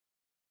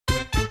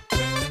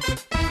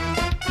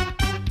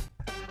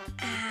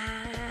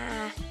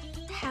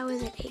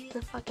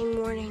fucking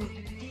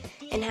morning.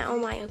 And how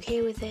am I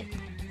okay with it?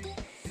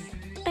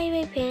 Bye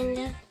bye,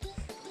 Panda.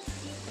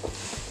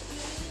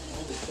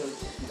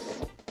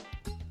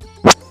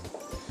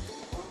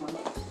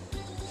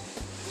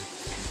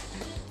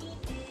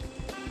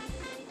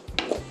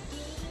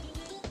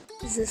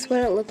 Is this what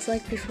it looks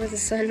like before the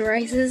sun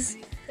rises?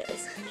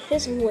 It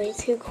is way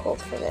too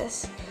cold for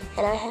this,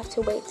 and I have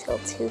to wait till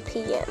 2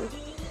 p.m.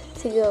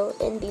 to go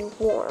and be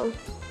warm.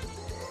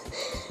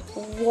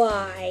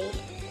 Why?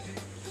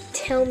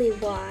 Tell me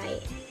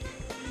why.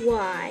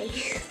 Why?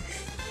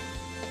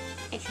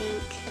 I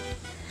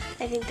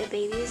think the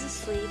baby is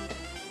asleep,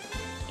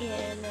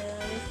 and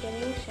I'm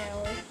getting a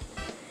shower,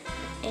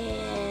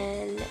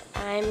 and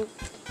I'm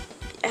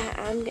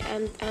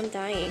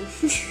dying.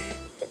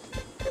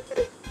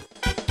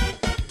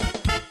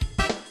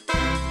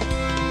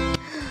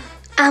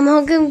 I'm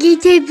gonna come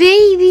get that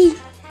baby.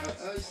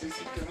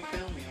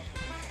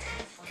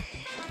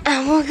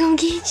 I'm gonna come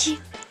get you.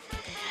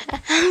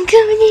 I'm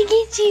coming to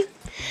get you.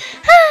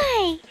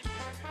 Hi.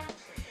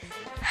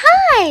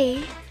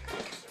 Hi.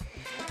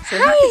 Say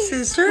hi,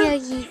 sister.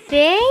 Yogi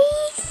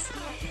face.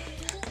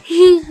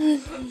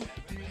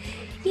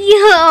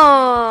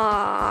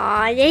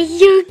 Aw, that's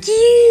so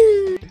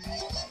cute.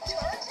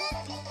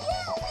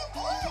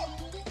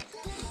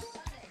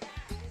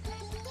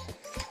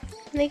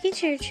 Look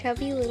at your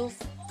chubby little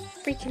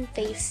freaking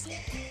face.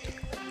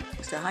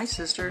 Say hi,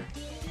 sister.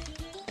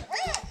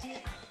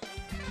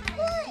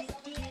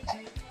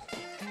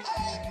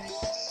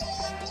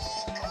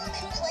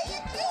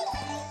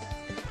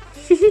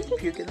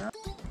 Puking up.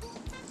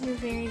 You're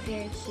very,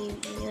 very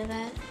cute. You know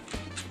that?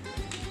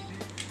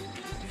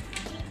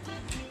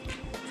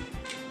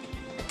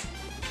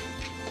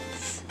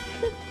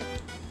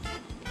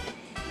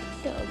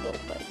 Don't look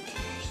like.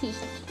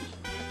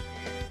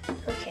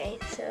 Okay,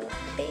 so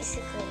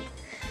basically,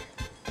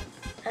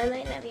 I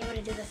might not be able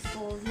to do the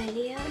full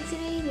video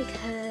today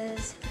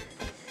because,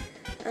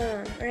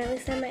 or at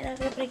least I might not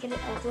be able to get it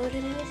uploaded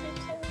anytime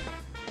soon.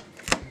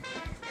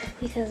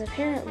 Because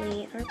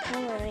apparently our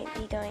power might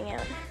be going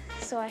out,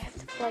 so I have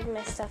to plug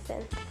my stuff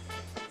in,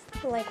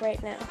 like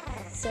right now.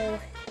 So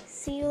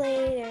see you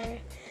later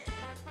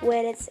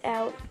when it's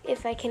out,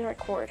 if I can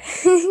record.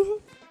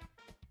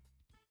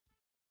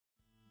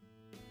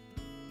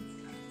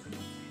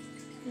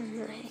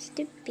 Nice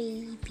the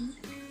baby.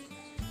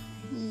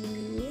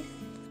 Yeah.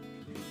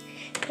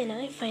 And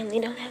I finally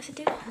don't have to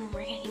do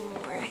homework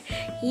anymore.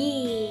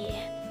 Yeah.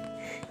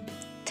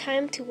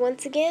 Time to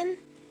once again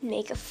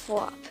make a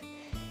flop.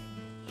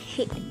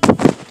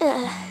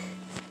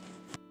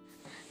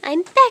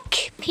 I'm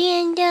back,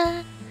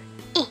 Panda.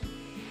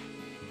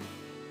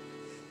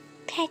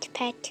 Pet,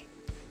 pet.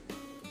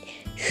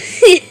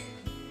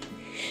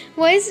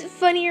 Why is it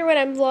funnier when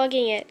I'm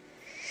vlogging it?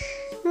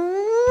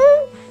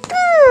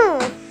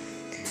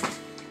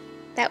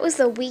 That was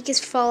the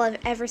weakest fall I've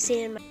ever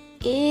seen in my...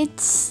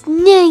 It's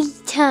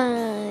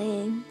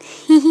nighttime.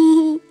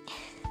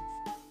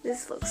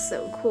 This looks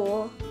so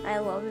cool. I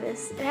love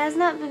this. It has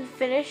not been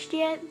finished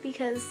yet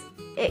because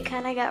it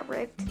kind of got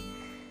ripped.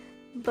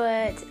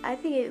 But I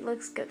think it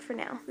looks good for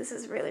now. This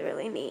is really,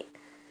 really neat.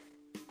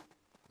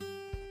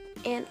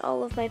 And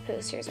all of my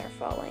posters are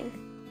falling.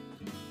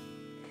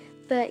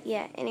 But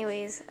yeah,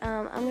 anyways,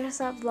 I'm gonna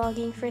stop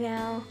vlogging for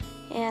now.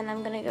 And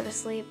I'm gonna go to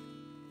sleep.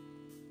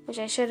 Which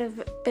I should have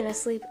been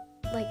asleep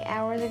like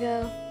hours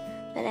ago.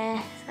 But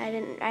I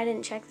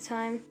didn't check the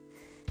time.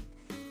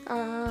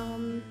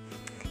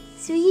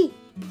 So yeah,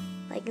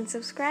 like and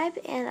subscribe,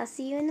 and I'll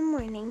see you in the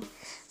morning.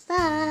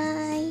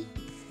 Bye.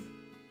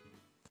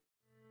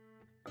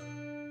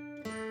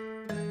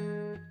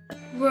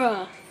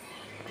 Bruh,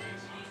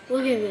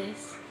 look at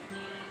this.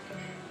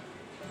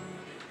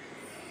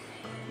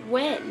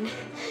 When?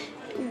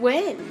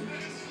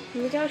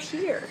 Look out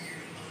here.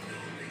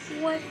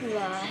 What the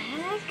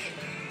heck?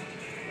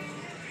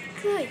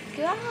 Good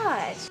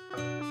gosh.